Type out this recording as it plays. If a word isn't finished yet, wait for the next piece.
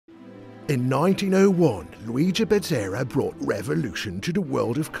In 1901, Luigi Bezzera brought revolution to the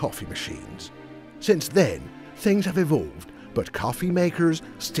world of coffee machines. Since then, things have evolved, but coffee makers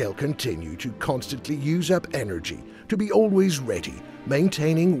still continue to constantly use up energy to be always ready,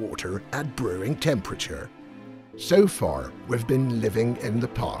 maintaining water at brewing temperature. So far, we've been living in the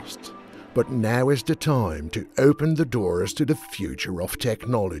past, but now is the time to open the doors to the future of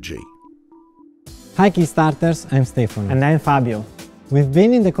technology. Hi Kickstarters, I'm Stefano. And I'm Fabio. We've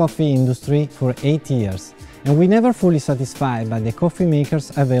been in the coffee industry for 8 years and we never fully satisfied by the coffee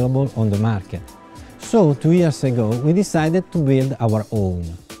makers available on the market. So 2 years ago we decided to build our own.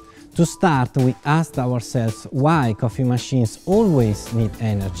 To start, we asked ourselves why coffee machines always need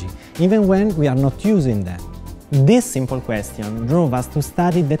energy, even when we are not using them. This simple question drove us to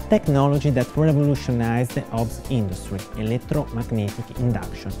study the technology that revolutionized the OBS industry, electromagnetic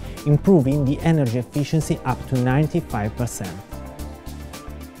induction, improving the energy efficiency up to 95%.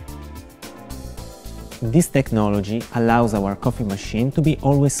 This technology allows our coffee machine to be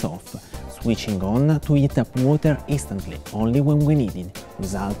always off, switching on to heat up water instantly, only when we need it,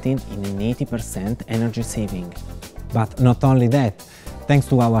 resulting in an 80% energy saving. But not only that, thanks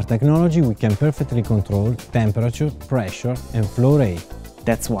to our technology we can perfectly control temperature, pressure and flow rate.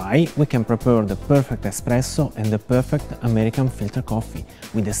 That's why we can prepare the perfect espresso and the perfect American filter coffee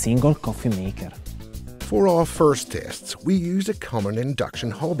with a single coffee maker. For our first tests, we used a common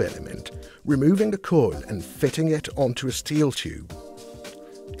induction hob element, removing the coil and fitting it onto a steel tube.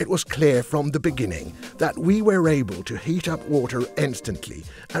 It was clear from the beginning that we were able to heat up water instantly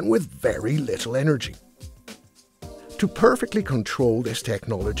and with very little energy. To perfectly control this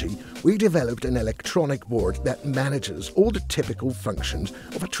technology, we developed an electronic board that manages all the typical functions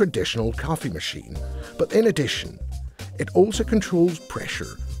of a traditional coffee machine. But in addition, it also controls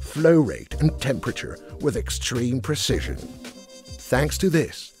pressure, flow rate and temperature with extreme precision. Thanks to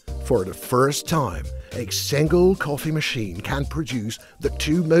this, for the first time, a single coffee machine can produce the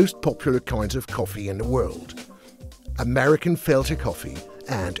two most popular kinds of coffee in the world: American filter coffee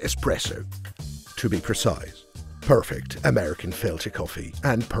and espresso. To be precise, perfect American filter coffee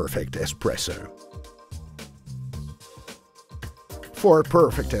and perfect espresso. For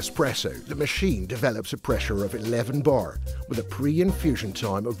perfect espresso, the machine develops a pressure of 11 bar with a pre-infusion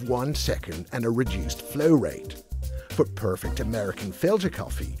time of 1 second and a reduced flow rate. For perfect American filter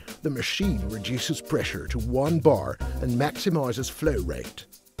coffee, the machine reduces pressure to 1 bar and maximizes flow rate.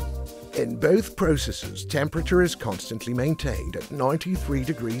 In both processes, temperature is constantly maintained at 93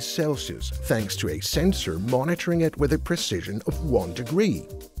 degrees Celsius thanks to a sensor monitoring it with a precision of 1 degree.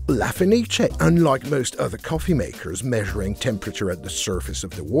 Fenice, unlike most other coffee makers measuring temperature at the surface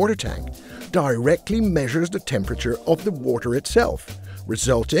of the water tank, directly measures the temperature of the water itself,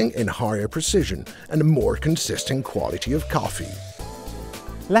 resulting in higher precision and a more consistent quality of coffee.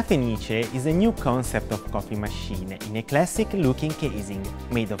 Fenice is a new concept of coffee machine in a classic-looking casing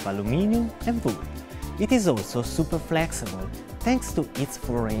made of aluminum and wood. It is also super flexible. Thanks to its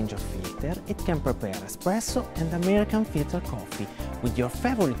full range of filter, it can prepare espresso and American filter coffee with your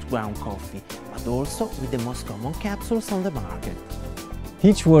favorite ground coffee, but also with the most common capsules on the market.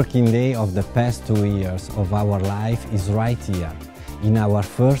 Each working day of the past 2 years of our life is right here, in our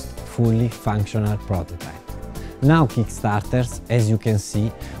first fully functional prototype. Now Kickstarters, as you can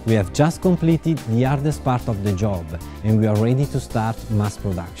see, we have just completed the hardest part of the job and we are ready to start mass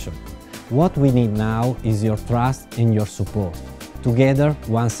production. What we need now is your trust and your support. Together,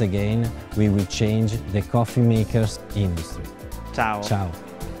 once again, we will change the coffee makers industry. Ciao! Ciao!